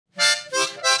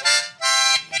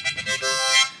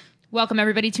Welcome,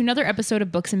 everybody, to another episode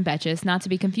of Books and Betches, not to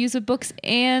be confused with Books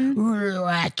and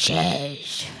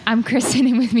Betches. I'm Kristen,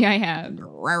 and with me I have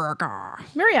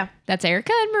Maria. That's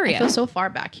Erica and Maria. I feel so far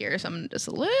back here, so I'm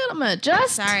gonna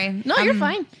adjust. Sorry. No, you're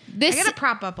fine. I gotta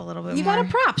prop up a little bit You more. got a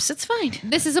props. It's fine.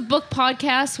 This is a book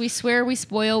podcast. We swear, we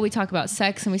spoil, we talk about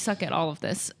sex, and we suck at all of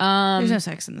this. There's no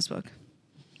sex in this book.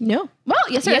 No. Well,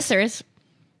 yes, There is.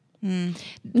 This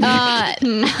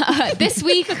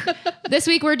week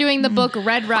we're doing the book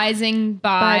Red Rising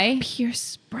by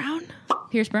Pierce Brown.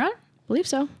 Pierce Brown. Believe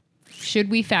so.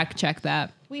 Should we fact check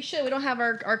that? We should. We don't have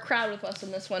our crowd with us in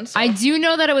this one. So. I do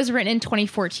know that it was written in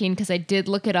 2014 because I did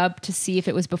look it up to see if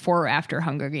it was before or after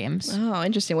Hunger Games. Oh,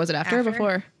 interesting. Was it after or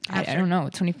before? I don't know.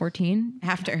 2014?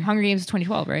 After. Hunger Games is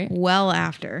 2012, right? Well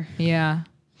after. Yeah.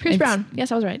 Pierce Brown.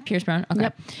 Yes, I was right. Pierce Brown. Okay.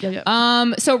 Yep.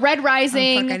 So Red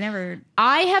Rising.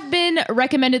 I have been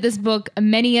recommended this book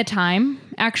many a time,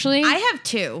 actually. I have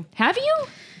two. Have you?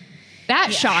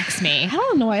 That shocks me. I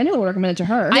don't know why anyone would recommend it to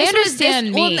her. I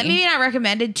understand Well, maybe not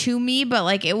recommended to me, but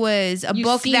like it was a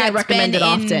book that's recommended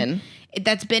often.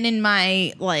 That's been in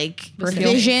my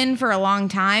vision for a long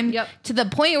time. Yep. To the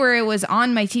point where it was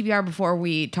on my TBR before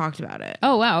we talked about it.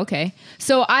 Oh, wow. Okay.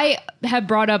 So I have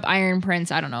brought up Iron Prince,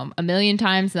 I don't know, a million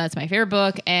times. That's my favorite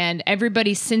book. And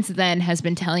everybody since then has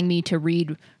been telling me to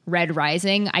read Red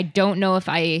Rising. I don't know if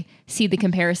I see the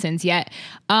comparisons yet.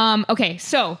 Okay.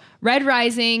 So Red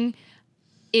Rising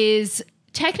is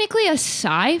technically a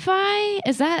sci-fi.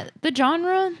 Is that the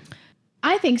genre?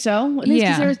 I think so. It is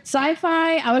considered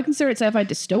sci-fi. I would consider it sci-fi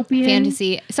dystopian.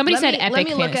 Fantasy. Somebody said epic fantasy. Let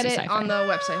me look at it sci-fi. on the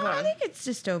website. Hold on. I think it's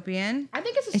dystopian. I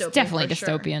think it's dystopian. It's definitely for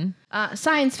dystopian. Sure.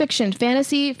 Science fiction,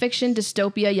 fantasy, fiction,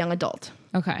 dystopia, young adult.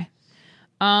 Okay.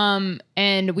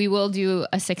 And we will do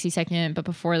a 60-second, but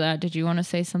before that, did you want to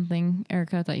say something,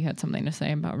 Erica? I thought you had something to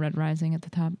say about Red Rising at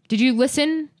the top. Did you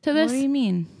listen to this? What do you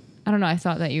mean? I don't know. I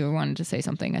thought that you wanted to say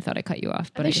something. I thought I cut you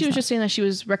off. But I think she was just saying that she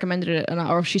was recommended it,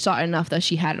 or she saw it enough that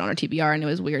she had it on her TBR, and it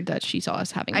was weird that she saw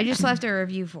us having it. I just left a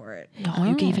review for it. Oh,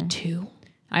 you gave it 2?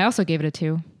 I also gave it a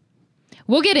 2.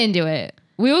 We'll get into it.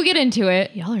 We will get into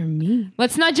it. Y'all are mean.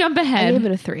 Let's not jump ahead. I gave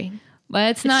it a 3.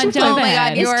 Let's not jump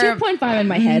ahead. It's 2.5 in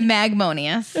my head.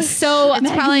 Magmonious. So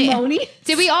it's probably.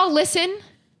 Did we all listen?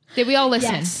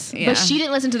 Yes. Yeah. But she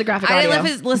didn't listen to the graphic I audio.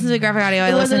 didn't listen to the graphic audio.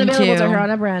 It wasn't available to her on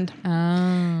a brand.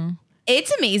 Oh.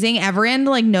 It's amazing.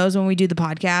 Everend knows when we do the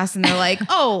podcast, and they're like,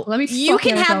 "Oh, you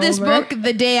can have this book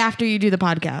the day after you do the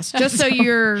podcast, just so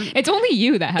you're." It's only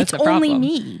you that has the problem. It's only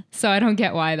me. So I don't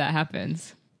get why that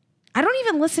happens. I don't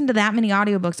even listen to that many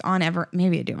audiobooks on ever.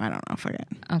 Maybe I do. I don't know. Forget.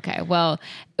 Okay. Well,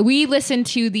 we listened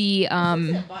to the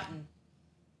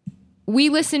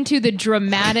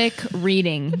dramatic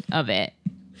reading of it.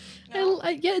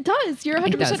 Yeah, it does. You're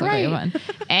 100% right.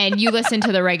 And you listened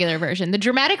to the regular version. The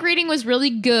dramatic reading was really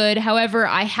good. However,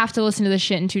 I have to listen to this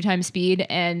shit in 2 times speed,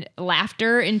 and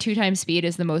laughter in 2 times speed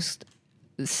is the most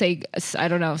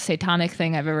satanic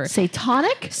thing I've ever.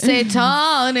 Satanic?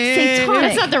 Satanic.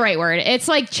 That's not the right word. It's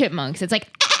like chipmunks. It's like,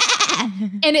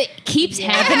 and it keeps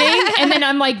happening. And then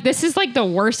I'm like, this is like the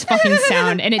worst fucking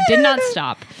sound. And it did not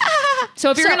stop. So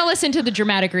if you're going to listen to the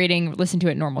dramatic reading, listen to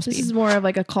it normal speed. This is more of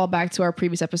like a callback to our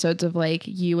previous episodes of like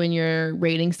you and your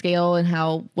rating scale and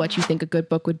what you think a good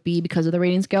book would be because of the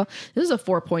rating scale. This is a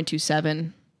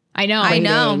 4.27. I know.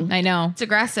 It's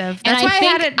aggressive. That's why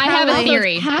I have a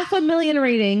theory. 500,000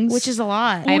 ratings, which is a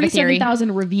lot.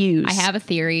 47,000 reviews. I have a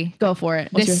theory. Go for it.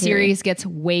 This series gets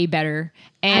way better.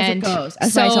 And as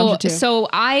it goes. So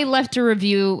I left a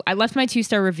review. I left my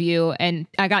 2-star review, and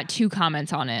I got 2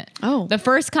 comments on it. Oh. The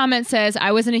first comment says,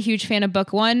 I wasn't a huge fan of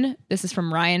book 1. This is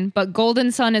from Ryan. But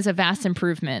Golden Sun is a vast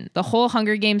improvement. The whole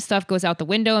Hunger Games stuff goes out the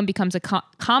window and becomes a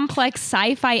complex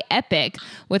sci-fi epic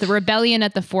with a rebellion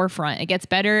at the forefront. It gets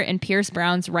better, and Pierce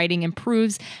Brown's writing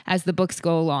improves as the books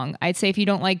go along. I'd say if you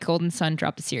don't like Golden Sun,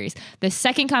 drop the series. The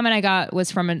second comment I got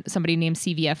was from somebody named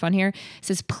CVF on here. It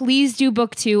says, please do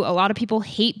book 2. A lot of people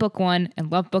hate book 1 and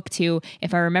love book 2.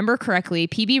 If I remember correctly,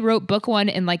 PB wrote book 1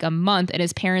 in like a month at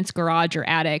his parents' garage or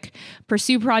attic.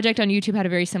 Pursue Project on YouTube had a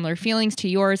very similar feelings to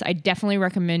yours. I definitely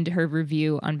recommend her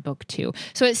review on book 2.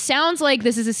 So it sounds like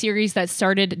this is a series that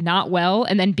started not well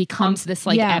and then becomes this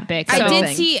epic. I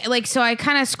did see so I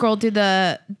kind of scrolled through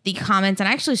the comments, and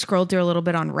I actually scrolled through a little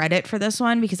bit on Reddit for this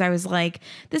one because I was like,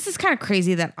 this is kind of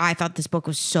crazy that I thought this book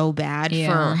was so bad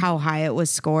for how high it was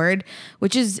scored,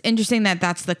 which is interesting that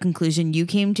that's the conclusion you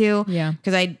came to. Yeah.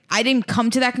 Because I didn't come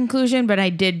to that conclusion, but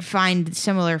I did find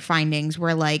similar findings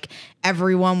where like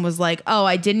everyone was like, oh,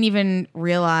 I didn't even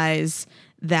realize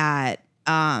that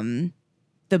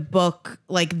the book,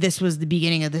 like this was the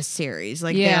beginning of this series.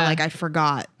 Like, I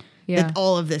forgot that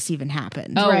all of this even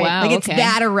happened. Oh, wow. Like it's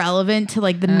that irrelevant to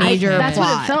like the major That's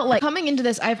plot. what it felt like. Coming into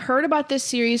this, I've heard about this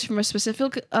series from a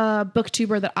specific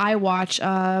booktuber that I watch,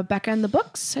 Becca and the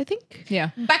Books, I think.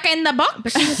 Yeah. Becca in the box.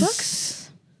 Becca and the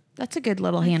Books. That's a good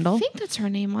little handle. I think that's her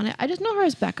name on it. I just know her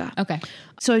as Becca. Okay.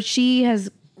 So she has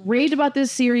raved about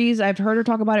this series. I've heard her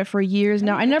talk about it for years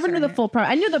now. I never knew the full premise.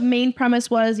 I knew the main premise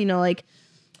was, like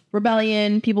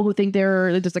rebellion, people who think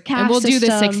there's a caste And we'll do the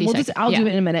system. 60 seconds. I'll do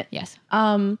it in a minute. Yes.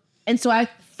 And so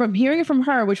from hearing it from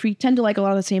her, which we tend to like a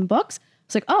lot of the same books,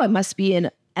 it's like, oh, it must be an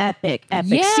epic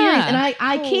series. And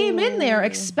I came in there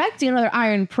expecting another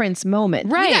Iron Prince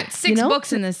moment. Right. We got 6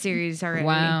 books in this series already.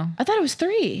 Wow. I thought it was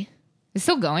 3. It's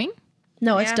still going?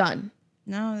 No, it's done.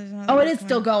 No, there's not. Oh, it is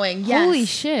still going. Yes. Holy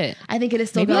shit. I think it is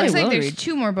still Maybe going. Looks like will there's read.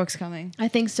 2 more books coming. I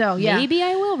think so. Yeah. Maybe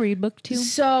I will read book 2.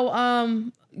 So,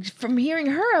 from hearing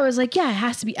her, I was like, yeah, it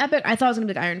has to be epic. I thought it was gonna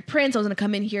be like Iron Prince. I was gonna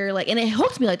come in here and it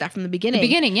hooked me like that from the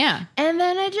beginning. Yeah. And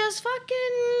then I just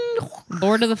fucking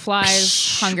Lord of the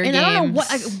Flies, Hunger and Games. I don't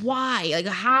know why, like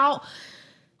how,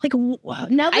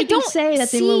 now that I you don't say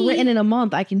that they were see- written in a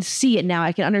month, I can see it now.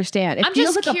 I can understand. It I'm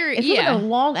feels just like curi- it feels yeah. like a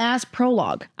long ass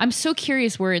prologue. I'm so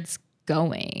curious where it's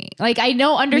going. Like, I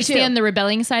don't understand the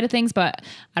rebelling side of things, but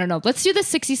I don't know. Let's do the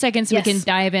 60 seconds so we can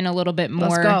dive in a little bit more.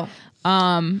 Let's go.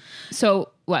 So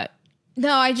what?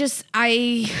 No,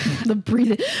 The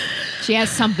breathing. She has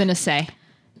something to say.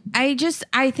 I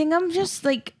think I'm just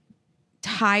like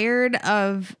tired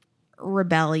of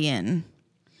rebellion.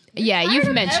 Yeah, you've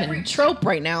mentioned Every trope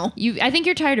right now. I think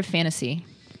you're tired of fantasy.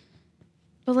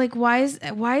 But like, why is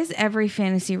every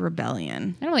fantasy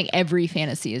rebellion? I don't think every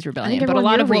fantasy is rebellion, but a everyone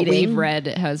lot you're of what reading- we've read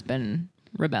has been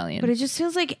rebellion. But it just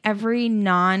feels like every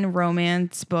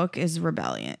non-romance book is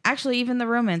rebellion. Actually, even the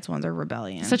romance ones are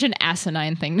rebellion. Such an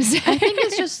asinine thing to say. I think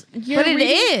it's just But it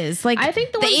is. Like, I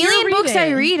think the the ones you're alien books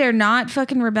I reading- read are not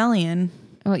fucking rebellion.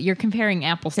 Well, you're comparing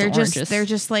apples They're to oranges. they're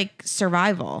just like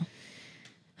survival.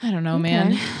 I don't know,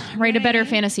 man. Write a better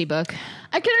fantasy book.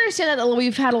 I can understand that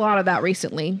we've had a lot of that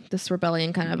recently. This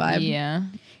rebellion kind of vibe. Yeah.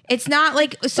 It's not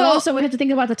like So so. also we have to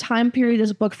think about the time period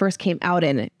this book first came out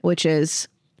in, which is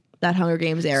that Hunger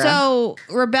Games era. So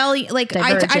rebellion, like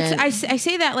Divergent. I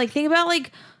say that, like, think about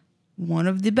like one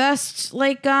of the best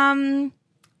like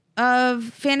of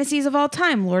fantasies of all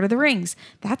time, Lord of the Rings.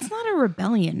 That's not a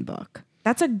rebellion book.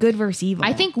 That's a good versus evil.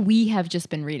 I think we have just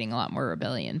been reading a lot more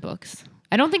rebellion books.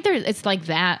 I don't think it's like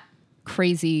that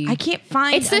crazy. I can't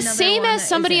find. It's the another same one as that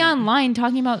somebody isn't. online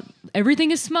talking about everything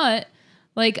is smut.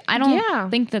 Like, I don't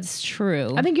think that's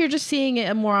true. I think you're just seeing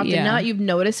it more often. Yeah. Now that you've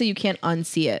noticed it, you can't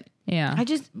unsee it. yeah.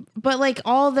 But like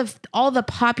all the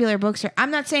popular books are. I'm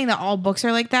not saying that all books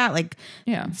are like that. Like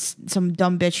yeah. some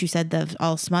dumb bitch who said the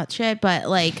all smut shit, but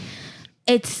like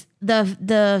it's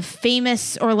the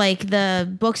famous or like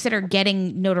the books that are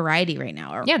getting notoriety right now.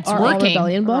 Are, Yeah, it's Are all working.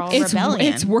 rebellion Are books? all It's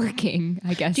rebellion. it's working,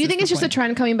 I guess. Do you is think the it's just a point.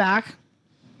 trend coming back?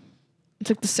 It's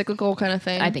like the cyclical kind of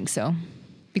thing. I think so.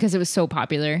 Because it was so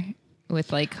popular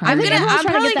with like I'm Hunger Games. everyone's trying to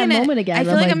probably get that gonna. moment again I feel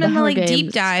of, like like, I'm the gonna Hunger like deep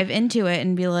Games. dive into it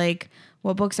and be like,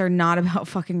 what books are not about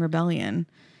fucking rebellion?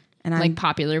 And like I'm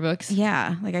popular books.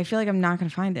 yeah, like I feel like I'm not gonna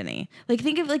find any. Like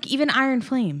think of like even Iron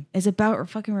Flame is about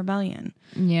fucking rebellion.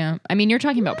 Yeah. I mean, you're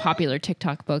talking about popular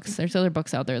TikTok books. There's other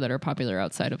books out there that are popular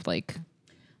outside of like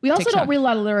We also TikTok. don't read a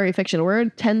lot of literary fiction.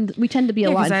 We tend to be a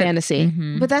Yeah, lot 'cause in I- fantasy.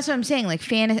 But that's what I'm saying. Like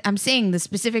I'm saying the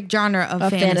specific genre of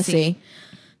Of fantasy.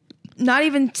 Not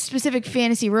even specific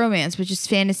fantasy romance, but just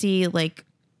fantasy like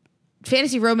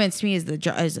fantasy romance to me is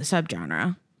is a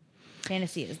subgenre.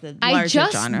 Fantasy is the I larger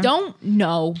just genre. don't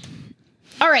know.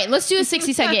 All right, let's do a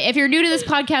 60 second. If you're new to this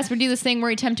podcast, we do this thing where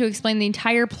we attempt to explain the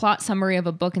entire plot summary of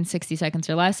a book in 60 seconds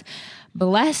or less.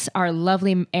 Bless our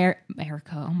lovely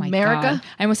America. Oh my America? God.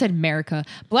 I almost said America.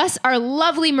 Bless our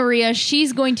lovely Maria.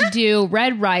 She's going to do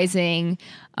Red Rising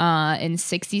in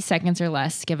 60 seconds or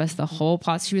less. Give us the whole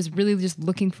plot. She was really just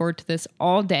looking forward to this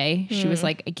all day. She was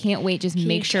like, I can't wait. Just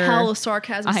make sure. Tell the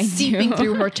sarcasm I seeping do.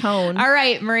 through her tone. All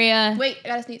right, Maria. Wait, I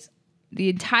gotta sneeze. The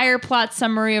entire plot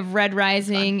summary of Red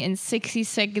Rising in 60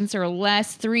 seconds or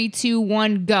less. 3, 2,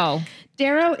 1, go.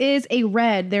 Darrow is a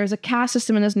red. There's a caste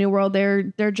system in this new world. Their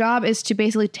job is to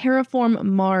basically terraform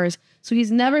Mars. So he's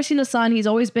never seen the sun. He's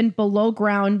always been below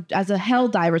ground as a hell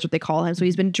diver is what they call him. So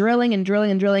he's been drilling and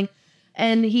drilling and drilling.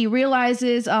 And he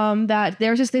realizes that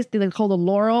there's this thing they call the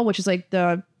laurel, which is like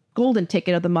the golden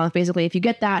ticket of the month. Basically, if you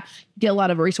get that, you get a lot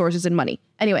of resources and money.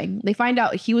 Anyway, they find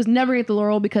out he was never get the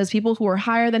laurel because people who are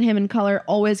higher than him in color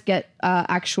always get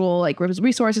actual like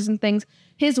resources and things.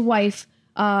 His wife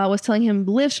was telling him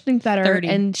live something better, 30.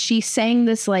 and she sang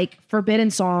this like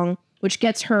forbidden song, which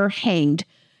gets her hanged.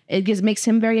 makes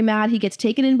him very mad. He gets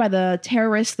taken in by the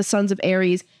terrorists, the Sons of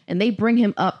Ares, and they bring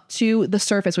him up to the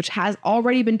surface, which has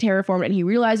already been terraformed. And he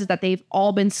realizes that they've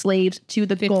all been slaves to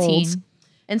the 15. golds.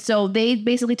 And so they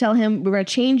basically tell him, we're going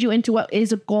to change you into what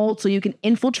is a gold so you can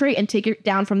infiltrate and take it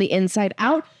down from the inside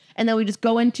out. And then we just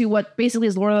go into what basically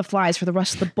is Lord of the Flies for the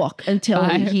rest of the book until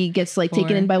he gets like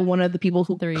taken in by one of the people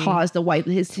who caused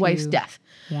his wife's death.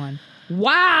 1.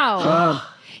 Wow.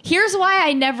 Here's why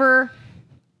I never...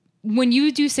 When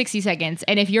you do 60 seconds,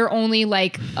 and if you're only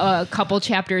like a couple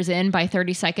chapters in by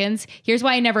 30 seconds, here's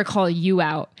why I never call you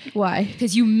out. Why?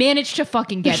 Because you managed to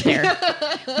fucking get there.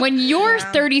 When you're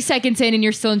 30 seconds in and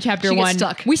you're still in chapter 1,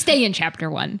 we stay in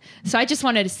chapter 1. So I just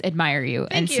wanted to admire you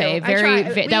and say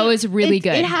that was really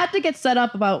good. It had to get set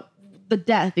up about the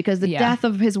death because the death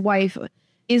of his wife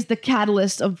is the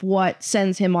catalyst of what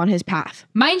sends him on his path.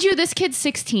 Mind you, this kid's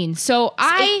 16. So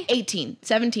 17,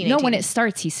 18. No, when it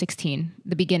starts, he's 16.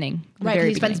 The beginning. Right,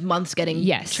 he spends months getting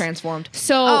transformed.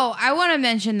 So I want to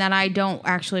mention that I don't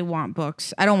actually want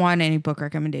books. I don't want any book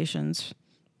recommendations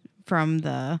from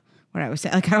what I was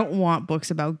saying. Like, I don't want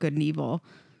books about good and evil.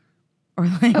 Or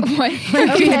like, what?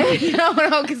 Okay. No,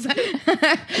 because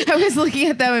I was looking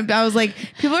at them and I was like,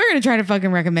 people are gonna try to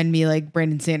fucking recommend me like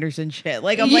Brandon Sanderson shit.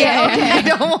 Like, I'm I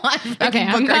don't want. Okay,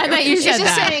 I'm glad that you said that.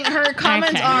 Just saying, her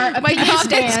comments are my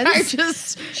comments are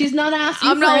just. She's not asking.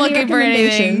 I'm not looking for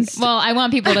anything. Well, I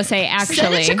want people to say actually.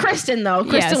 Send it to Kristen though.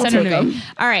 Kristen will take them.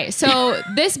 All right, so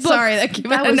this book. Sorry, that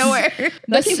came out of nowhere.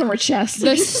 That came from her chest.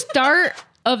 The start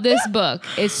of this book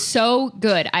is so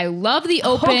good. I love the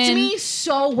open. Hooked me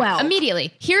so well.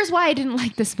 Immediately. Here's why I didn't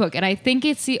like this book, and I think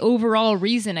it's the overall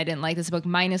reason I didn't like this book,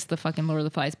 minus the fucking Lord of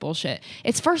the Flies bullshit.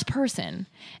 It's first person,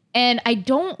 and I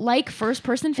don't like first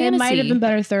person fantasy. It might have been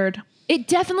better third. It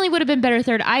definitely would have been better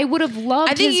third. I would have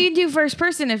loved. I think you can do first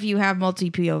person if you have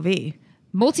multi POV.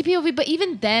 Multi POV, but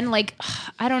even then, like,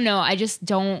 I don't know. I just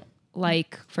don't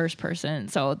like first person.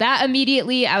 So that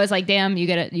immediately I was like, damn, you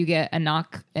get a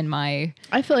knock in my...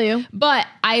 I feel you. But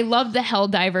I loved the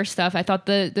Helldiver stuff. I thought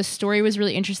the story was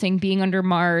really interesting, being under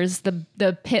Mars.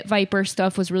 The pit viper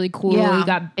stuff was really cool. Yeah. You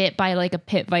got bit by like a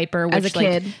pit viper, which as a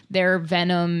kid, like their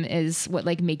venom is what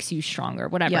like makes you stronger,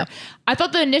 whatever. Yep. I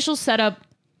thought the initial setup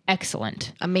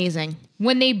excellent. Amazing.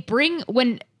 When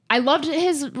I loved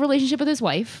his relationship with his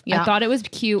wife. Yeah. I thought it was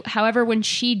cute. However, when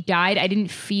she died, I didn't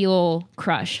feel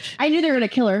crushed. I knew they were going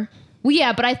to kill her. Well,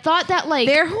 yeah, but I thought that like...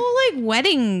 Their whole like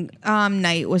wedding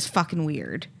night was fucking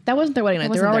weird. That wasn't their wedding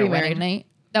night. They were already married. Night.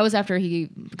 That was after he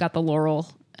got the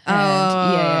laurel. And,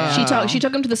 yeah. She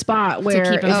took him to the spot where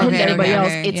keep him it's hidden to everybody else.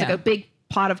 okay. It's like a big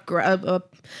pot of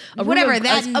whatever.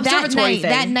 That observatory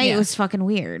that thing. night was fucking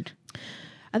weird.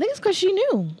 I think it's because she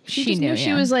knew. She just knew.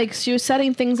 She was like, she was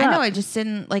setting things up. I know. I just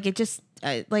didn't like it. Just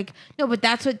no, but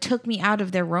that's what took me out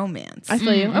of their romance. I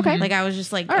feel you. Okay. Like I was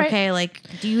just like, right. okay, like,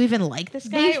 do you even like this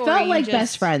guy? They or felt you like just...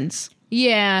 best friends.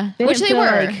 Yeah, They which didn't they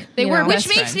feel were. like, They were, which best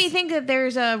makes friends. me think that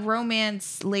there's a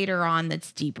romance later on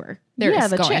that's deeper. There's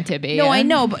the going chick. to be. No, yeah. I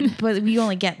know, but we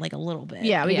only get like a little bit.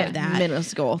 Yeah, we Yeah. get that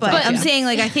minuscule. But I'm yeah. saying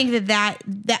like I think that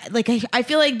like I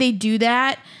feel like they do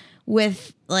that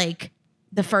with like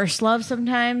the first love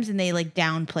sometimes, and they like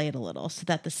downplay it a little so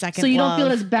that the second. So you love, don't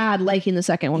feel as bad liking the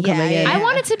second one Yeah, coming in. yeah. I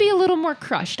wanted to be a little more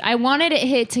crushed. I wanted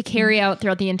it to carry out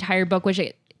throughout the entire book, which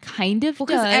it kind of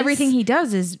because does. everything he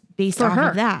does is based For off her.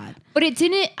 of that. But it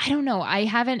didn't. I don't know.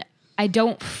 I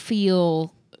don't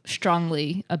feel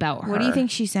strongly about her. What do you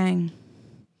think she's saying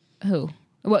Who?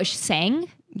 What she sang?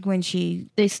 when she?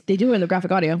 They do it in the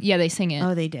graphic audio. Yeah, they sing it.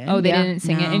 Oh, they did. Oh, they Yeah. didn't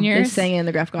sing it No. in They yours. sang it in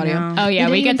the graphic audio. No. Oh yeah,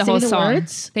 They we didn't get even the whole say the song.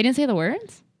 words? They didn't say the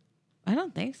words. I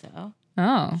don't think so.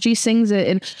 Oh, She sings it,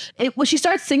 and when she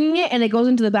starts singing it, and it goes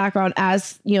into the background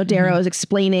as Darrow is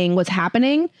explaining what's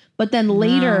happening. But then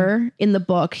later in the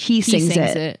book, he sings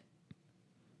it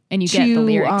and you get the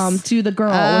lyrics. to the girl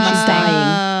when she's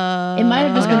dying. It might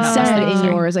have just been said in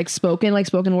yours, like spoken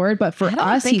word, but for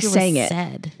us, he sang it,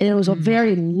 said. and it was a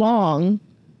very long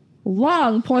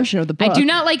portion of the book. I do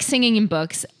not like singing in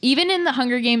books, even in the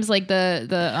Hunger Games, like the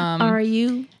Are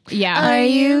you? yeah. Are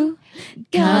you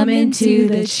coming to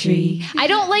the tree? I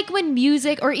don't like when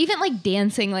music or even like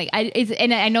dancing, like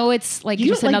and I know it's like You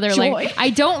just don't like another joy. like I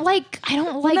don't like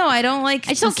No, I don't like.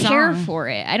 I just don't care for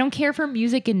it. I don't care for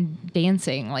music and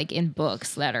dancing like in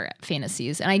books that are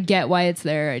fantasies. And I get why it's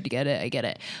there. I get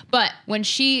it. But when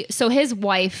his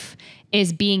wife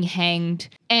is being hanged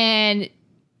and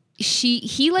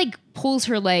he like pulls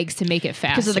her legs to make it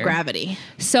faster Because of the gravity.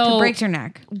 So breaks her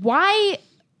neck. why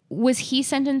was he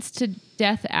sentenced to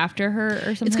death after her or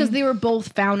something? It's because they were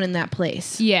both found in that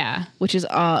place. Yeah. Which is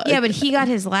yeah, but he got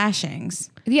his lashings.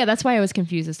 Yeah, that's why I was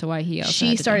confused as to why he also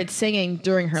she started singing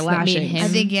during her lashings. I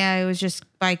think it was just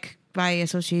by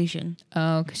association.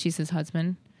 Oh, because she's his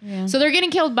husband. Yeah. So they're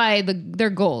getting killed by their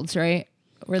golds, right?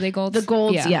 Were they golds? The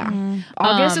golds, yeah.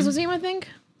 August is his name, I think.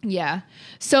 Yeah.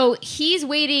 So he's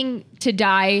waiting to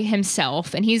die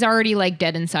himself, and he's already like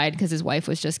dead inside because his wife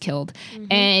was just killed.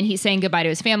 And he's saying goodbye to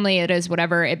his family. It is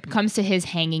whatever. It comes to his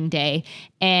hanging day.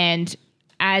 And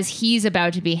as he's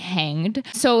about to be hanged,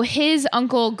 so his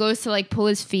uncle goes to like pull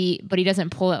his feet, but he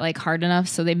doesn't pull it like hard enough.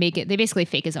 So they basically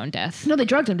fake his own death. No, they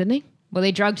drugged him, didn't they? Well,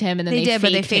 they drugged him and then They did,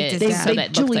 but they faked his death. so They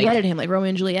that looked like, Julieted him like Romeo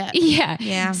and Juliet. yeah.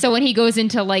 Yeah. So when he goes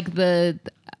into like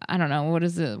I don't know, what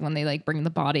is it when they like bring the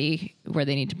body where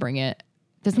they need to bring it?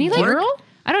 Doesn't he like,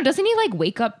 I don't know, doesn't he like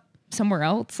wake up somewhere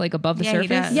else, like above the surface? He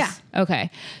does. Yeah.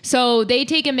 Okay. So they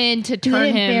take him in to turn They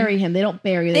didn't him. bury him. They don't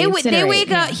bury. They incinerate.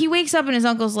 wake up. He wakes up and his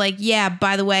uncle's like, "Yeah,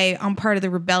 by the way, I'm part of the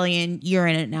rebellion. You're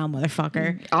in it now,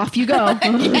 motherfucker. Off you go.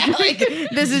 Like,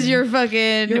 this is your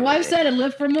fucking. Your wife said it.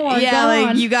 Live for more. Yeah, Go like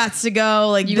on. you got to go.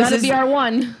 Like You this gotta is be our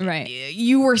one. Right.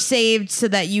 you were saved so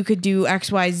that you could do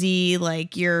X, Y, Z.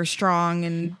 Like you're strong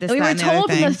and this. We that, were and the told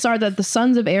other from thing. the start that the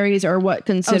Sons of Ares are what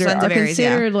Sons of Ares,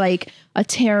 considered like a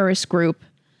terrorist group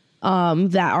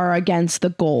that are against the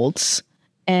Golds.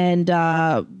 And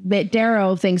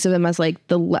Darrow thinks of them as like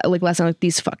less like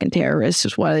these fucking terrorists.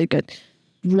 Just why they could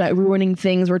ruining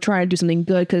things. We're trying to do something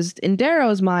good because in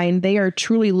Darrow's mind, they are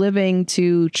truly living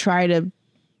to try to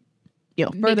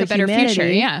further Make a better humanity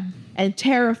future. Yeah. and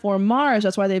terraform Mars.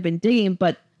 That's why they've been digging.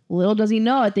 But little does he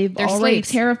know it, they're already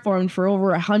slaves. terraformed for over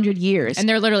 100 years. And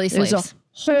they're literally There's slaves.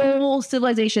 a whole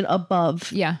civilization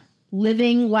above Yeah.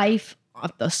 living life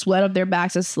off the sweat of their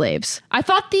backs as slaves. I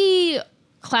thought the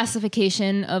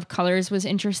classification of colors was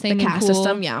interesting. The and caste cool.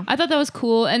 system, yeah. I thought that was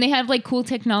cool. And they have like cool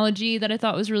technology that I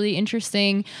thought was really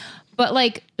interesting. But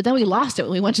like, But then we lost it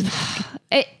when we went to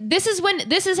the this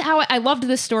is how I loved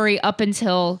this story up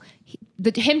until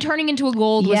him turning into a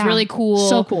gold was Yeah. really cool.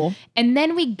 So cool. And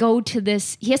then we go to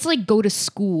this, he has to like go to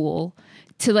school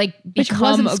to like which become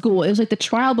wasn't school. It was like the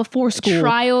trial before school.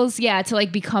 trials. Yeah. To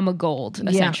like become a gold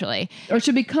essentially. Or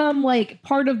to become like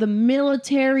part of the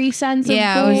military sense of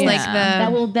Yeah, it was gold. like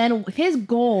that will then his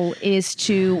goal is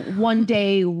to one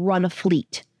day run a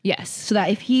fleet. Yes. So that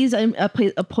if he's in a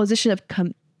position of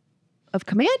command,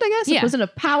 I guess, Yeah. a position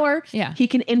of power, Yeah. he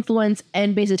can influence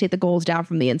and basically take the goals down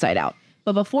from the inside out.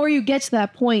 But before you get to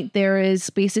that point, there is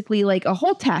basically like a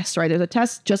whole test, right? There's a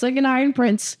test just like an Iron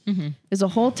Prince. There's a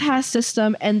whole test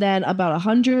system, and then about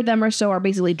 100 of them or so are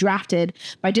basically drafted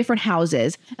by different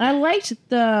houses. And I liked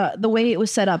the way it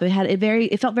was set up.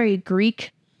 It felt very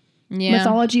Greek Yeah.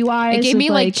 mythology wise. It gave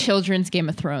me like children's Game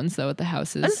of Thrones though with the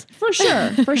houses. for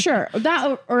sure.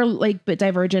 That or like but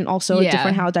Divergent also a Yeah.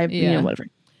 different house, whatever.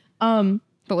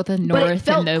 But with the But north it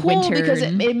felt and the cool winter. because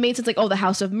and- it made sense. Like, the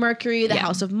House of Mercury, the Yeah.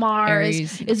 House of Mars.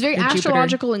 Aries, It's very or Jupiter.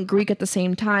 astrological and Greek at the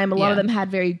same time. A lot of Yeah. them had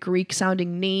very Greek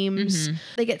sounding names.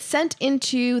 They get sent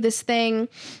into this thing,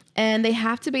 and they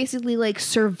have to basically like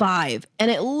survive.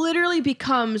 And it literally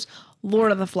becomes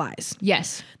Lord of the Flies.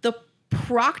 yes. The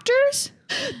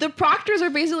proctors are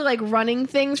basically like running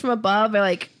things from above. They're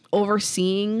like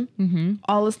overseeing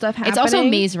all the stuff happening. It's also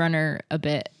Maze Runner a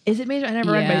bit. Is it Maze? I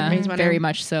never read Maze Runner. Very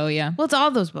much so, yeah. Well, it's all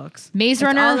those books. Maze all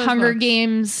Runner, those Hunger books.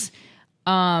 Games,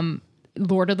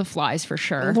 Lord of the Flies for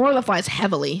sure. Lord of the Flies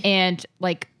heavily. And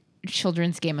like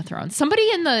children's Game of Thrones. Somebody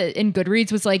in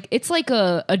Goodreads was like, it's like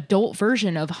a adult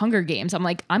version of Hunger Games. I'm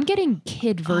like, I'm getting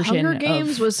kid version. Hunger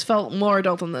Games felt more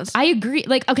adult than this. I agree.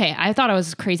 Like, okay, I thought I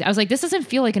was crazy. I was like, this doesn't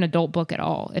feel like an adult book at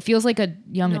all. It feels like a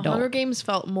young adult. Hunger Games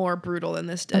felt more brutal than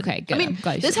this did. Okay, good. I mean, I'm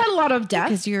glad you this said had a lot of death.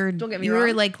 Because Don't get me you were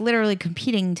wrong. like literally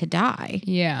competing to die.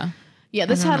 Yeah. Yeah,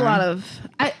 this had a lot of.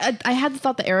 I had the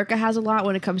thought that Erica has a lot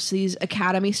when it comes to these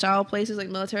academy style places, like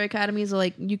military academies.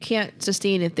 Like, you can't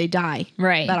sustain if they die.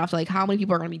 Right. That often, like, how many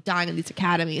people are going to be dying in these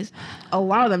academies? A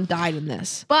lot of them died in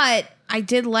this. But I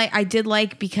did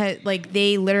like because like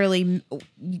they literally,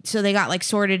 so they got like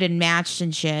sorted and matched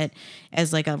and shit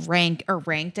as like a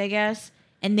ranked, I guess.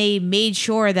 And they made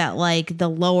sure that like the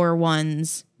lower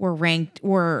ones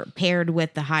were paired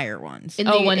with the higher ones. In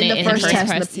Oh, when in they- the in the first first test,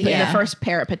 quest, in the yeah. first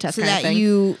parapet test, so kind of that thing.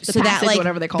 you The so that passage, like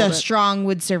whatever they called the it. strong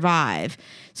would survive.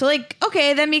 So like,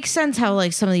 okay, that makes sense how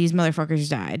like some of these motherfuckers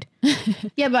died.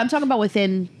 Yeah, but I'm talking about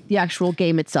within the actual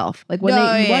game itself. Like when No,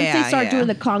 once yeah, they start yeah. doing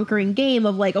the conquering game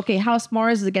of like, okay, House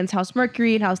Mars is against House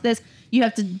Mercury and House this, you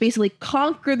have to basically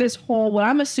conquer this whole, what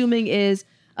I'm assuming is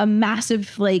a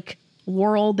massive like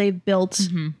world they've built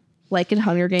like in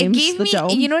Hunger It Games. gave the me, dome.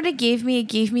 you know what it gave me? It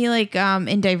gave me like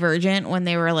in Divergent when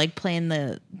they were like playing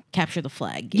the capture the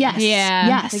flag game. Yes. Yeah.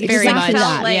 Yes. Like, very exactly much.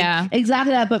 that. Like- yeah.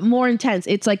 Exactly that, but more intense.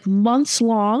 It's like months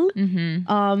long.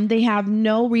 They have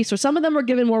no resource. Some of them are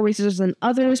given more resources than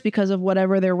others because of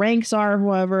whatever their ranks are,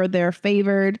 whoever they're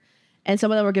favored. And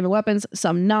some of them were given weapons,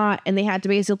 some not. And they had to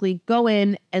basically go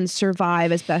in and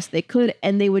survive as best they could.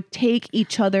 And they would take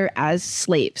each other as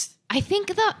slaves. I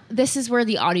think that this is where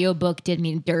the audiobook did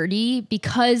me dirty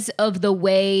because of the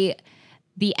way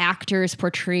the actors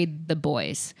portrayed the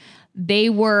boys. They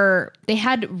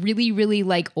had really, really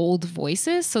like old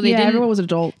voices. So they everyone was an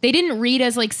adult. They didn't read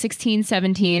as like 16,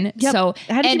 17. Yep. So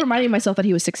I had to keep reminding myself that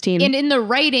he was 16. and in the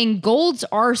writing, golds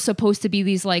are supposed to be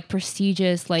these like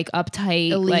prestigious, like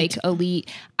uptight, like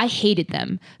elite. I hated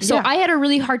them. So Yeah. I had a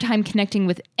really hard time connecting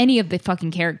with any of the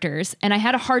fucking characters. And I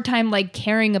had a hard time like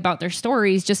caring about their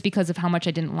stories just because of how much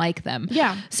I didn't like them.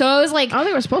 Yeah. So I was like, I don't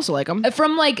think we're supposed to like him.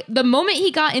 from like the moment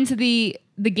he got into the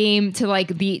game to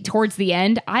like towards the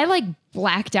end, I like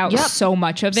blacked out so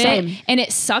much of it. Same. And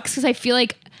it sucks because I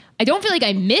don't feel like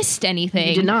I missed anything.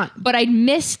 You did not. But I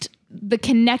missed the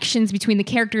connections between the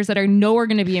characters that I know are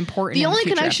going to be important. The in only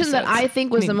future connection that episodes. I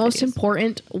think was the most videos.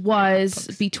 important was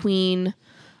between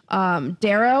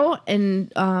Darrow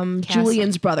and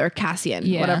Julian's brother, Cassian,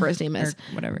 Yeah. whatever his name is.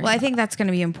 Or whatever. Well, I think that's going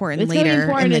to be important It's later going to be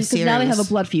important in because the series. now they have a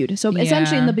blood feud. So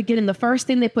essentially in Yeah. the beginning, the first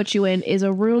thing they put you in is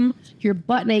a room, you're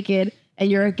butt naked, and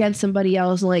you're against somebody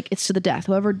else, and like it's to the death.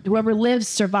 Whoever lives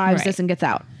survives Right. this and gets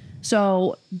out.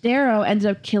 So Darrow ended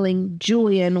up killing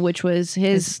Julian, which was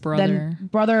his brother. then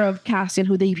brother of Cassian,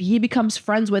 who he becomes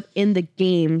friends with in the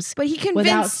games. But he without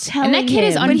convinced, telling and that kid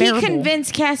is him. but he unbearable.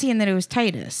 convinced Cassian that it was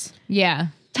Titus. Yeah.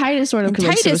 Titus sort of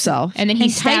convinced Titus- himself. And then he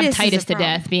And stabbed Titus is Titus a to problem.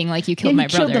 death, being like, "You Yeah, killed he my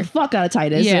killed brother." the fuck out of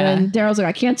Titus. Yeah. And Darrow's like,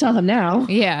 I can't tell him now.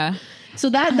 Yeah. So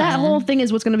that whole thing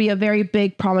is what's going to be a very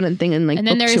big prominent thing in like And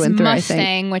then book there's 2 and 3, I think.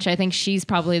 Mustang, which I think she's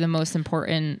probably the most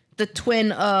important. The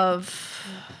twin of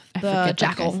I the forget that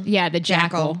jackal. guy's- Yeah, the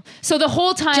jackal. Jackal. So the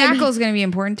whole time, Jackal's going to be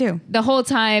important too. the whole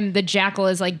time, the jackal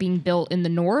is like being built in the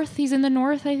north. He's in the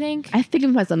north, I think. I think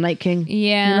of him as the Night King.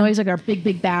 Yeah. You know, he's like our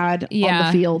big bad on the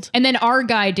field. And then our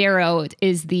guy Darrow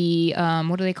is the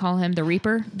what do they call him? The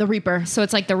Reaper. The Reaper. So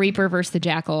it's like the Reaper versus the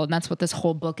Jackal, and that's what this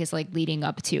whole book is like leading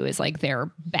up to, is like their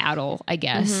battle, I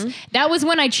guess. That was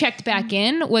when I checked back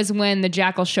in, was when the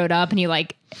Jackal showed up and he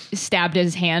like stabbed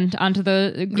his hand onto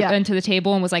the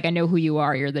table and was like, "I know who you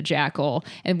are. You're the Jackal,"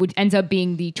 and ends up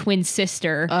being the twin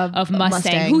sister of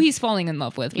Mustang, who he's falling in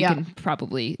love with. We can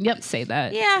probably say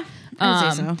that. Yeah, I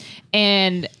would say so.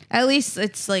 And At least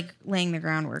it's like laying the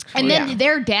groundwork. For and it. then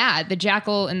their dad, the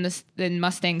Jackal and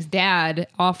Mustang's dad,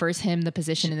 offers him the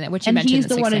position in it, which you And mentioned. he's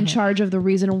the one in charge. charge of the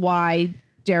reason why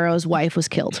Darrow's wife was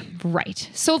killed. Right.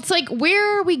 So it's like,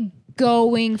 where are we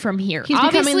going from here? He's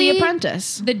becoming the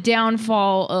apprentice. The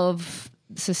downfall of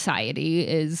society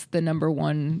is the number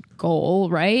one goal,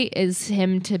 right? Is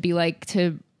him to be like,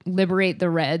 to liberate the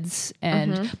Reds.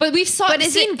 And but we've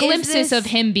seen glimpses of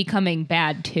him becoming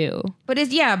bad too. But is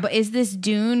this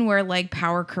Dune where like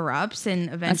power corrupts and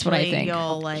eventually That's what I think.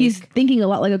 you'll like He's thinking a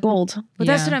lot like a Gold. But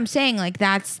that's Yeah. what I'm saying. Like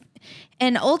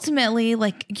and ultimately,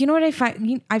 like, you know what I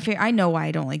find? I know why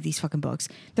I don't like these fucking books.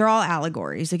 They're all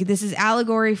allegories. Like, this is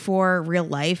allegory for real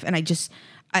life, and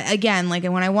again, like,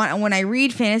 when I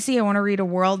read fantasy, I want to read a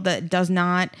world that does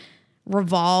not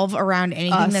revolve around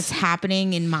anything that's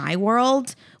happening in my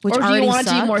world, which Or do already you want it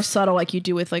to be sucks. more subtle like you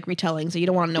do with like retelling, so you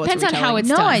don't want to know Depends what's on how retelling?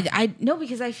 it's No, done. I no,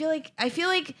 because I feel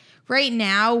like right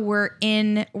now we're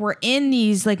in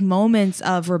these like moments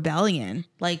of rebellion,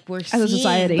 like we're As a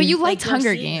society. But you like, liked we're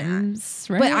Hunger seeing that. Games,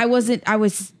 right? But I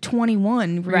was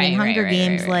 21 reading Hunger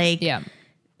Games, like yeah.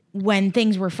 when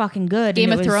things were fucking good.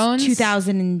 Game and of it was Thrones?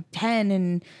 2010,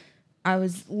 and I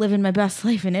was living my best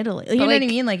life in Italy. You know what I like,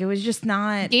 mean? Like, it was just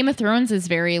not. Game of Thrones is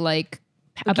very like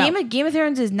about Game of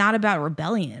Thrones is not about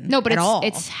rebellion. no, but at all.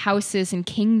 it's houses and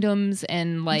kingdoms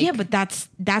and like yeah, but that's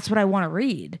what I want to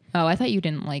read. oh, I thought you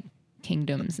didn't like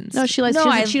kingdoms and No, stuff. she likes.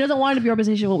 No, she doesn't want it to be a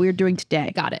representation of what we were doing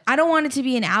today. Got it. I don't want it to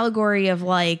be an allegory of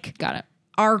like Got it.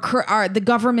 our the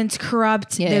government's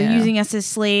corrupt. They're Yeah. using us as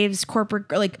slaves. Corporate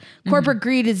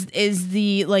greed is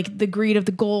the like the greed of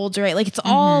the golds, right? Like it's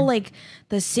all like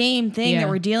the same thing Yeah. that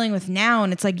we're dealing with now,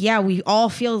 and it's like we all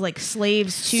feel like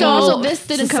slaves to. So also this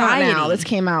didn't society. come out now. This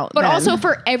came out, But then. also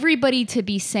for everybody to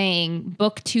be saying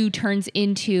book 2 turns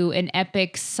into an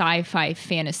epic sci-fi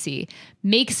fantasy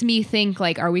makes me think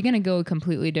like, are we going to go a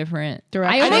completely different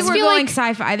Direction. I I think almost we're feel going like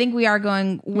sci-fi. I think we are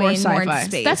going way more into sci-fi.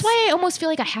 space. that's why I almost feel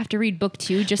like I have to read book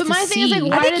 2 just But to my see. thing is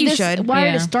like, why think did you this? should. Why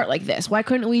did Yeah. it start like this? Why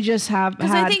couldn't we just have?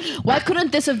 I think- why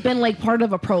couldn't this have been like part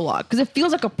of a prologue? Because it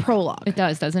feels like a prologue. It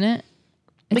does, doesn't it?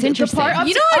 It's interesting. The part up,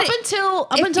 You know what? up until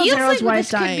It feels Daryl's like wife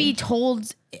this could dying. be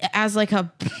told as like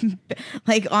a,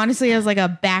 like honestly as like a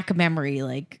back memory,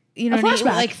 like you know, A what I mean?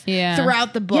 flashback. Like Yeah.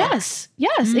 throughout the book. Yes.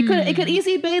 It could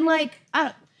easily be like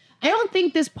I don't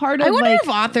think this part of I wonder like if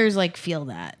authors like feel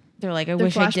that they're like, I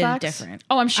wish I did flashbacks? it different.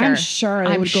 Oh, I'm sure. I'm sure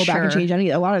they would go back and change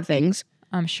a lot of things.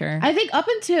 I'm sure. I think up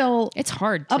until It's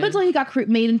hard. up until he got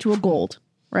made into a gold,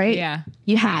 right? Yeah.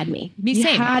 You had me. Me You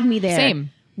same. had me there.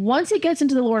 Same. Once it gets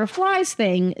into the Lord of Flies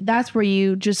thing, that's where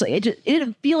you just like it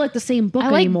didn't feel like the same book I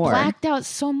like anymore. blacked out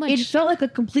so much. It felt like a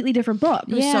completely different book.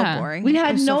 It was Yeah. so boring. We It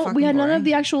had was so we had fucking none of boring.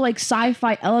 the actual like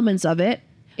sci-fi elements of it.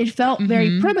 It felt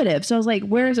very primitive. So I was like,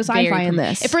 where's the Very sci-fi in prim-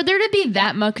 this? For there to be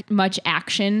that much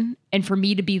action and for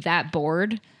me to be that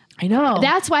bored, I know.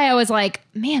 that's why I was like,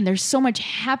 man, there's so much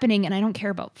happening and I don't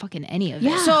care about fucking any of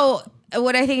it. So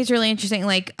what I think is really interesting,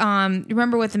 like,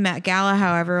 remember with the Met Gala,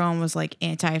 how everyone was like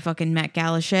anti fucking Met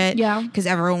Gala shit? Yeah. Because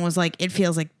everyone was like, it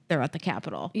feels like they're at the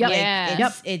Capitol. Yep. Like,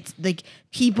 Yeah. it's like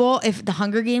people, if the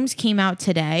Hunger Games came out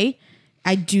today,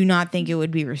 I do not think it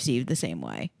would be received the same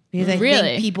way. Because I Really?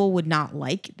 think people would not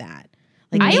like that.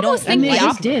 Like, I they almost don't think they the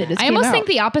just op- did. It just I came almost out. think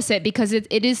the opposite because it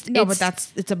is No, it's,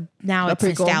 but it's now it's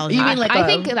prequel. nostalgia. You mean like I a-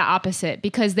 think the opposite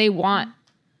because they want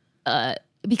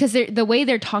because the way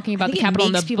they're talking about I the think it Capitol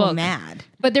in makes the people book, mad.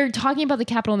 but they're talking about the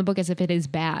Capitol in the book as if it is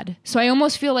bad. So I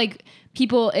almost feel like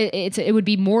people it would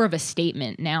be more of a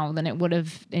statement now than it would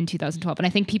have in 2012, and I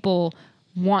think people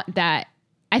want that.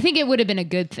 I think it would have been a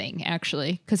good thing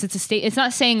actually because it's a state. It's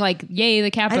not saying like yay the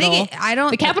Capitol. I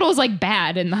don't. The Capitol is like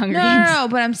bad in the Hunger No, Games. no,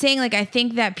 but I'm saying like I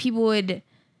think that people would.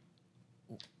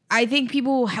 I think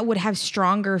people would have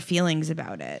stronger feelings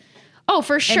about it. Oh,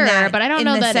 for sure, that- but I don't in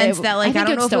know the that sense it, that like I think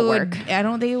don't it'd know if it still would. work. I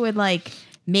don't think it would like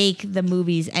make the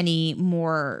movies any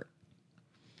more.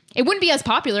 It wouldn't be as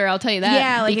popular, I'll tell you that.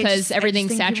 Yeah, like, because I just everything's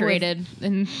think people saturated,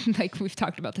 and like we've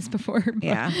talked about this before. But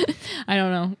Yeah. I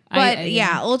don't know. But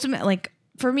yeah, ultimately, like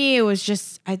for me, it was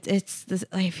just it's this.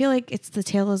 I feel like it's the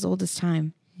tale as old as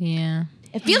time. yeah.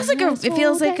 It feels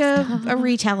like a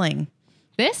retelling.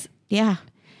 This. Yeah.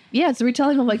 yeah, it's a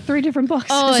retelling of like 3 different books.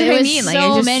 Oh, That's it what I was mean. Like, so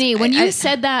I just- many. When you I-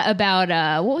 said that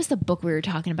about what was the book we were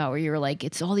talking about, where you were like,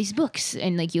 it's all these books,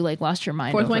 and like you like lost your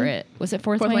mind Fourth over Wing? it. Was it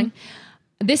Fourth Fourth Wing? Wing?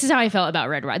 This is how I felt about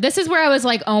Red Rise. This is where I was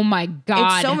like, oh my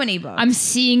God. so many books. I'm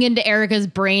seeing into Erica's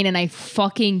brain and I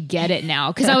fucking get it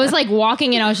now. Cause I was like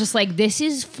walking and I was just like, this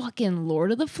is fucking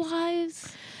Lord of the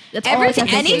Flies. That's all I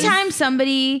kept thinking. Anytime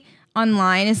somebody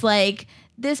online is like,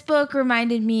 this book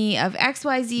reminded me of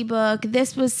XYZ book.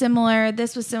 This was similar.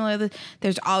 This was similar.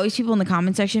 There's always people in the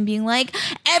comment section being like,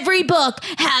 every book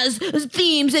has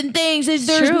themes and things. And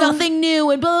there's True. nothing new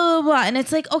and blah, blah, blah. And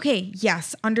it's like, okay,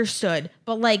 yes, understood.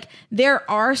 But like, there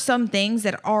are some things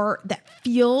that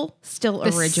feel still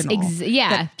original. Yeah.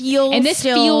 That feel and this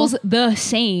still, feels the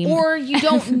same. or you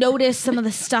don't notice some of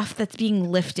the stuff that's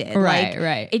being lifted. Right, Like,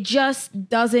 right. It just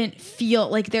doesn't feel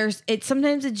like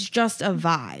sometimes it's just a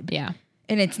vibe. yeah.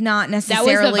 And it's not That was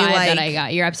necessarily the vibe like that I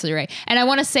got. You're absolutely right. And I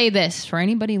want to say this for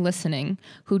anybody listening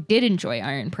who did enjoy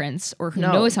Iron Prince or who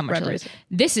No, knows how much Red I love Rise. it.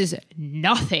 This is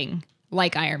nothing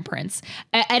like Iron Prince.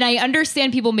 And I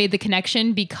understand people made the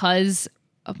connection because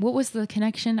of, what was the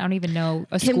connection? I don't even know.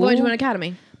 A Him school? going to an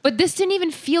academy. But this didn't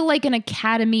even feel like an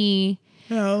academy.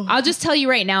 No. I'll just tell you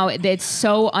right now, it's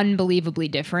so unbelievably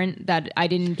different that I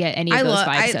didn't get any of those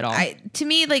vibes at all. To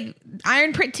me, like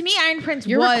Iron Prince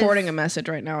You're was recording a message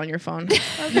right now on your phone.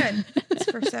 Oh, good. It's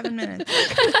for 7 minutes.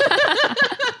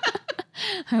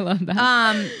 I love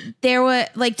that. There was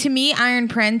like to me, Iron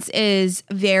Prince is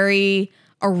very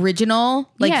original.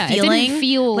 Like Yeah, it didn't feeling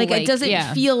feel like like- it doesn't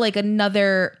yeah. feel like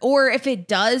another. Or if it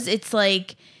does, it's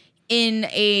like in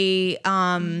a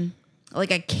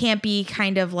like a campy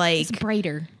kind of like It's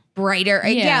brighter. brighter.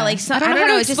 Yeah. Yeah, like some, I don't know how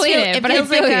know. to It just explain feels, it, it but I feels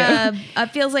like feel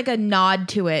it feels like a nod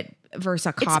to it versus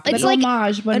a copy. it's An like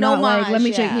homage, but an not like let me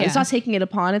homage, check. yeah. It's not taking it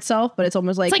upon itself, but it's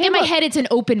almost like It's like hey, in my look. head, it's an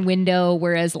open window.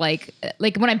 Whereas like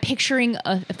when I'm picturing,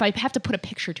 if I have to put a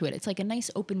picture to it, it's like a nice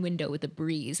open window with a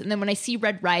breeze. And then when I see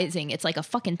Red Rising, it's like a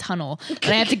fucking tunnel that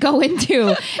I have to go into.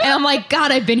 And I'm like,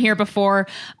 God, I've been here before.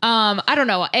 I don't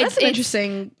know. That's an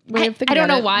interesting way of I thinking don't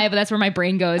know about it. why, but that's where my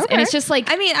brain goes. Okay. And it's just like,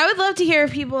 I mean, I would love to hear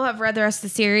if people have read the rest of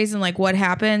the series and like what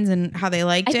happens and how they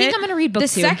liked I it. think I'm gonna read book the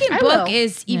two. second I book will.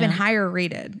 is even Yeah. higher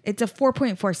rated. It's a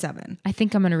 4.47. I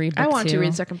think I'm going to read book I want two. to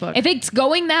read the second book. If it's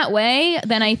going that way,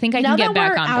 then I think I Now can that get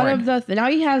back we're on out board.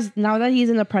 of now that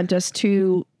he's an apprentice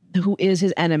to who is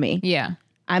his enemy. Yeah.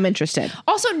 I'm interested.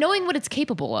 Also, knowing what it's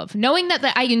capable of, knowing that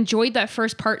I enjoyed that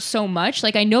first part so much,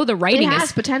 like I know the writing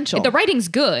has potential. The writing's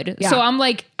good, Yeah. so I'm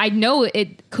like, I know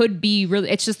it could be really.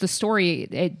 It's just the story.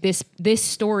 This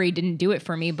story didn't do it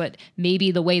for me, but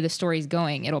maybe the way the story's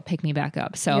going, it'll pick me back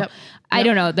up. So I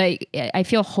don't know. I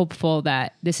feel hopeful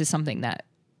that this is something that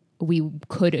we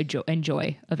could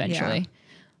enjoy eventually. Yeah.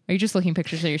 Are you just looking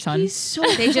pictures of your son? He's so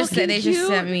They just cute.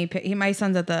 sent me. My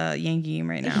son's at the Yankee game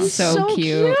right now. He's so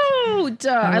cute.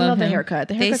 I love the him. haircut.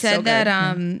 The They haircut's said so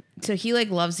that good. so he like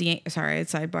loves sorry,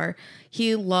 sidebar.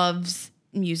 He loves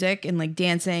music and like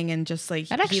dancing and just like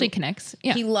That actually connects.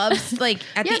 Yeah. He loves like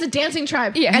at Yeah, it's a dancing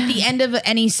tribe. Yeah. at the end of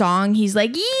any song, he's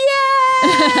like,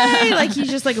 yay! Like he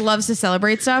just like loves to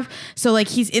celebrate stuff. So like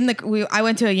he's in I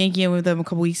went to a Yankee game with him a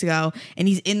couple weeks ago, and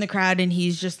he's in the crowd and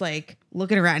he's just like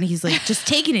looking around and he's like just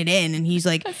taking it in, and he's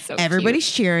like, so everybody's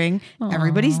cheering,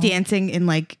 everybody's dancing and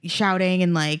like shouting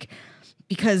and like,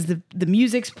 because the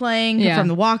music's playing from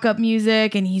the walk-up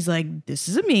music, and he's like, this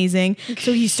is amazing.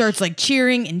 So he starts like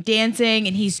cheering and dancing,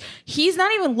 and he's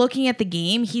not even looking at the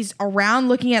game. He's around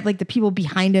looking at like the people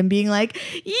behind him being like,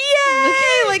 yay,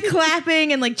 like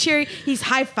clapping and like cheering. He's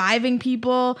high-fiving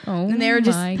people. And they were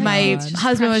just, my God.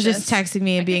 husband was just Precious. texting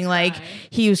me and being like,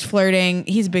 he was flirting.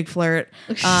 He's a big flirt.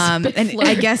 And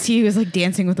I guess he was like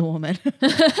dancing with a woman.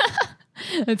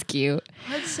 That's cute.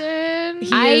 Hudson.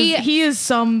 He is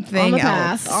something On the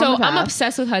else. path. So I'm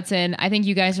obsessed with Hudson. I think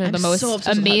you guys are the I'm most so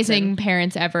obsessed with amazing Hudson.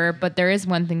 parents ever. But there is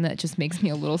one thing that just makes me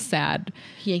a little sad.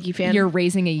 Yankee fan. You're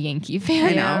raising a Yankee fan.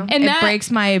 I know. And it that breaks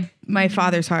my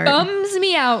father's heart. bums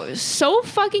me out so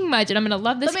fucking much. And I'm going to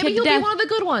love this but kid maybe to he'll death. be one of the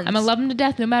good ones. I'm going to love him to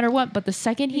death no matter what. But the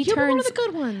second he He'll be one turns of the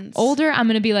good ones. older, I'm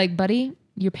going to be like, buddy,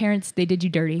 your parents, they did you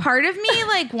dirty. Part of me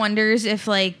like wonders if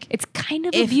like It's kind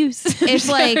of If- abuse. if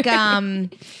like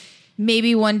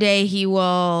maybe one day he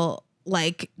will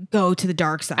like go to the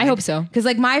dark side. I hope so. Because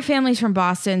like my family's from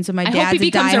Boston, so my I dad's hope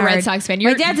he becomes a Red Sox fan.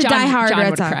 My dad's a diehard John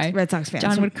would cry. Red Sox fan.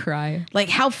 John So, would cry. like,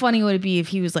 how funny would it be if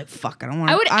he was like, "Fuck, I don't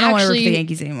want. I would I don't want to root for the actually-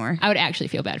 Yankees anymore." I would actually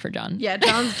feel bad for John. Yeah,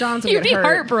 John's gonna You'd get be hurt.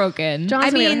 heartbroken. John's I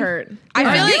gonna get mean, hurt. I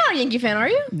feel You're like- not a Yankee fan, are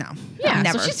you? No, Yeah,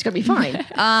 never. so she's gonna be fine.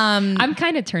 I'm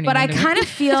kind of turning. But I into it. kind of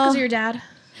feel Because of your dad.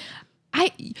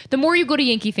 The more you go to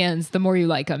Yankee fans, the more you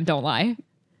like them. Don't lie.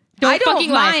 I don't fucking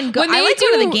lie. mind. I like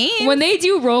going to the games. When they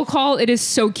do roll call, it is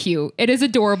so cute. It is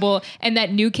adorable. And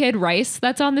that new kid Rice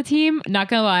that's on the team, not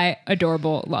gonna lie,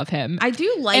 adorable. Love him. I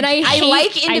do like. And I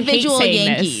like hate individual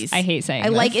saying this. Yankees. I hate saying I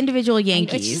like this. individual It's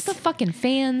Yankees. just the fucking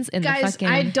fans and the Guys, fucking.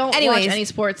 I don't Anyways, watch any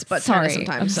sports but sorry. tennis I'm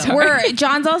sometimes. So. sorry.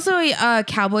 John's also a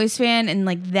Cowboys fan, and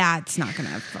like that's not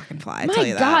gonna fucking fly. I tell My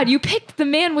you that. God, you picked the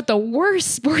man with the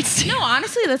worst sports team. No,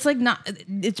 honestly, that's like not.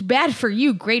 It's bad for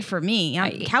you, great for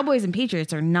me. Cowboys and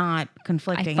Patriots are not I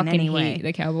conflicting in fucking any hate way.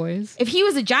 the Cowboys. If he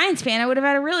was a Giants fan, I would have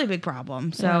had a really big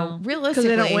problem. So Well, Because realistically,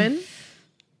 they don't win.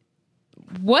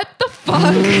 What the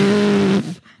fuck?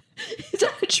 Is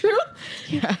that true?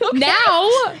 Yeah. Now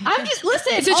I'm just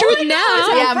listen. it's the all truth I know now. is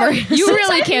that Yeah, Maria. You since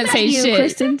really I can't met say you, shit.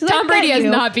 Kristen, since I Tom Brady met has you,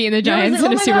 not beaten the you're always Giants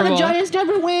like, in a oh Super my God, Bowl. The Giants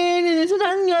never win, and this and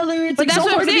that and the other. It's but like that's so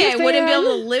what I'm hard to be saying. a I wouldn't be fan.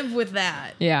 able to live with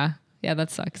that. Yeah, that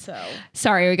sucks. So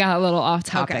Sorry, we got a little off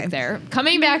topic Okay. there.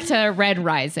 Coming back to Red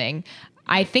Rising,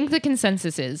 I think the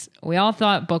consensus is we all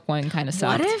thought book one kind of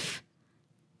sucked.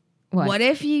 what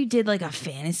if you did like a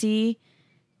fantasy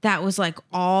that was like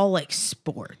all like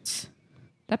sports?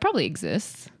 That probably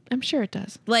exists. I'm sure it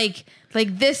does. Like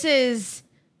this is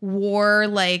war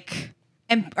like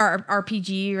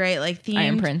RPG, right? Like themed.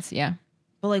 Iron Prince, yeah.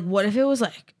 But like what if it was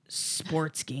like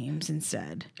sports games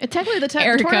instead? Technically, the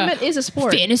Erica, tournament is a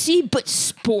sport. Fantasy, but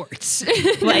sports.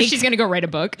 Like she's gonna go write a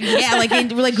book. Yeah, like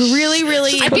really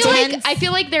I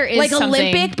feel like there is like something.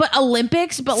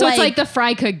 Olympics, but So like it's like the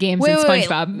fry cook games in wait,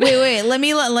 SpongeBob. wait. Let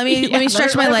me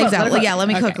stretch my legs out. Yeah, let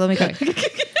me cook. Let me cook.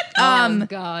 Oh,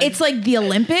 God. It's like the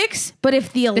Olympics, but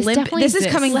if the Olympics, definitely this is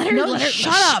exists. coming. Let her- No, let her-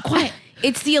 shut up. quiet.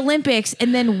 It's the Olympics,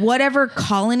 and then whatever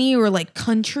colony or like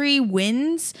country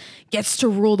wins gets to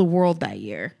rule the world that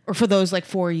year, or for those like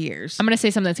 4 years. I'm gonna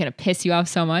say something that's gonna piss you off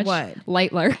so much. What?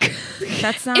 Light Lark.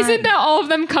 That's not. Isn't that all of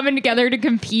them coming together to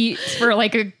compete for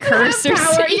like a curse or Power,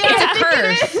 something? yeah, I think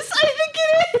curse. it is. I think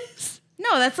it is.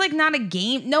 No, that's like not a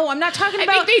game. No, I'm not talking I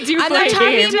about. think they do I'm play not talking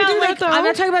games. about They do like. that, though. I'm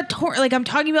not talking about like. I'm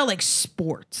talking about like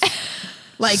sports.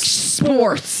 Like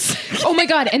sports. Oh my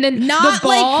God. And then Not the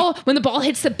ball, when the ball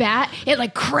hits the bat, it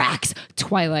like cracks.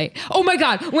 Twilight. Oh my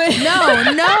God.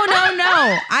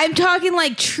 No. I'm talking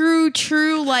like true,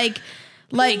 like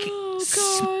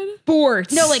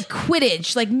sports. no, like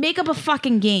Quidditch. Like make up a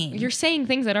fucking game. You're saying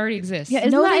things that already exist. Yeah,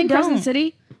 isn't No, that they in Crescent don't.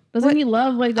 City? Doesn't he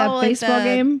love like that Oh, like baseball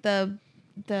game? The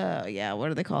what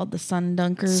are they called? The sun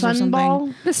dunkers or Sunball?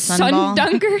 something? The sun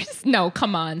dunkers? No,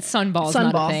 come on. Sunball's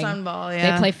not a thing. Sunball,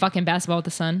 yeah. They play fucking basketball with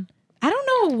the sun. I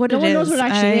don't know what No it one is. knows what it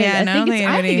actually is.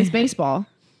 Yeah, I think it's baseball.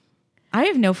 I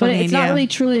have no But fucking it's idea. not really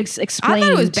truly I explained.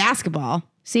 thought it was basketball.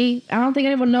 See, I don't think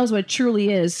anyone knows what it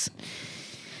truly is.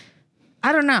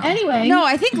 I don't know. Anyway. No,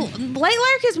 I think Light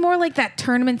Lark is more like that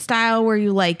tournament style where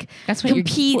you like That's what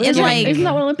compete you're and doing. like Isn't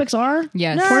that what Olympics are?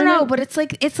 Yes. no, but it's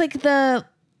like the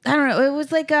I don't know. It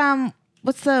was like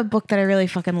what's the book that I really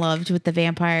fucking loved with the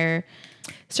vampire?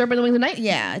 Serpent and the Wings of Night?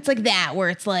 Yeah, it's like that where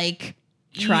it's like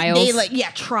Trials?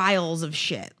 trials of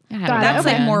shit. I don't Got it. know, That's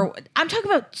like man. more. I'm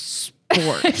talking about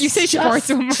sports. If you say sports,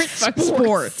 one more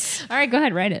sports. All right, go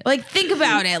ahead, write it. Like think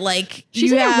about it. Like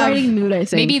She's you in a have, writing mood, I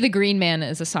think. Maybe the Green Man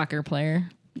is a soccer player.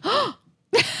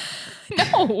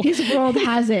 No. his world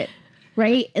has it,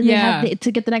 right? And Yeah. they have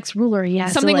to get the next ruler. He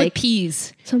has Something to, with like,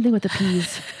 peas. something with the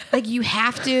peas. like you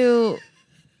have to.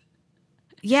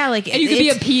 Yeah, like And you could be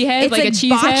a pea head, like a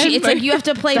cheese bocce. head. It's like you have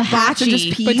to play The hats are just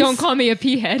bocce, peas. But don't call me a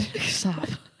pea head. Stop.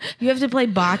 You have to play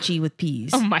bocce with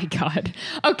peas. Oh my God.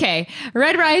 Okay.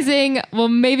 Red Rising. Well,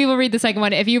 maybe we'll read the second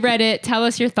one. If you read it, tell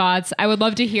us your thoughts. I would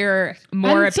love to hear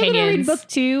more I'm still gonna read opinions. book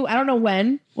 2. I don't know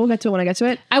when. We'll get to it when I get to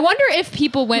it. I wonder if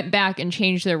people went back and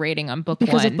changed their rating on book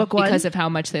Because one of book one? because of how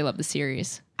much they love the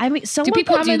series. I mean, someone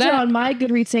people do commented that? on my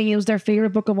Goodreads saying it was their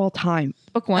favorite book of all time.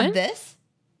 Book one? Of this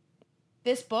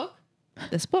book.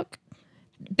 This book.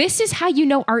 This is how you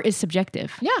know art is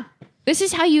subjective. Yeah. This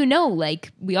is how you know,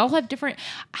 like, we all have different.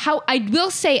 How I will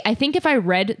say, I think if I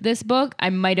read this book, I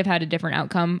might have had a different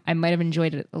outcome. I might have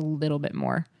enjoyed it a little bit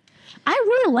more. I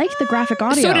really liked the graphic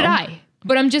audio. So did I.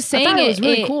 But I'm just saying thought it was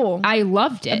really cool. I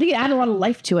loved I it. think it added a lot of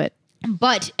life to it.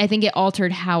 But I think it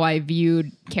altered how I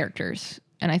viewed characters.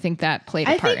 And I think that played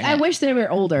a I part think in I it. wish they were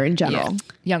older in general. Yeah.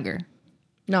 Younger.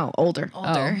 No, older. Oh.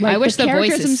 Older. Like I wish the the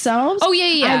characters voices themselves, Oh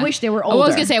yeah. I wish they were Oh, I was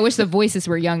older. gonna say I wish the voices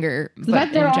were younger. The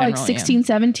fact they're all like 16,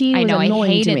 17 I was know. I annoying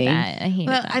to hated me. that. I hated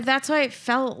But that. that's why it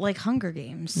felt like Hunger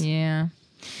Games. Yeah.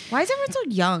 Why is everyone so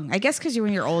young? I guess because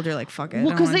when you're older, like fuck it. Well,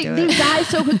 because they die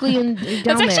so quickly and down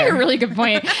That's actually there. a really good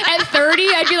point. At 30,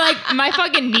 I'd be like, my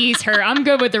fucking knees hurt. I'm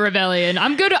good with the rebellion.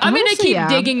 I'm good. I'm gonna Honestly, keep yeah.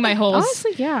 digging my holes.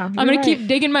 Honestly, yeah. I'm gonna keep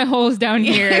digging my holes down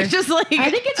here. just like I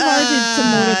think it's hard to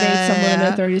motivate someone in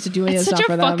their 30s to do any of It's this such stuff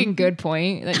a for them. fucking good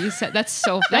point that you said. That's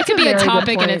so. That That's could a be a very good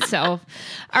topic in point. itself.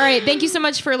 All right, thank you so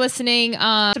much for listening.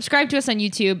 Subscribe to us on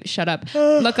YouTube. Shut up.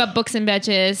 Look up Books and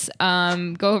Betches.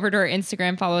 Go over to our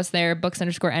Instagram. Follow us there.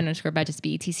 Books_and_Betches.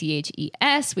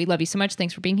 BETCHES. We love you so much.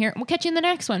 Thanks for being here. And we'll catch you in the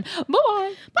next one.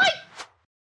 Bye. Bye.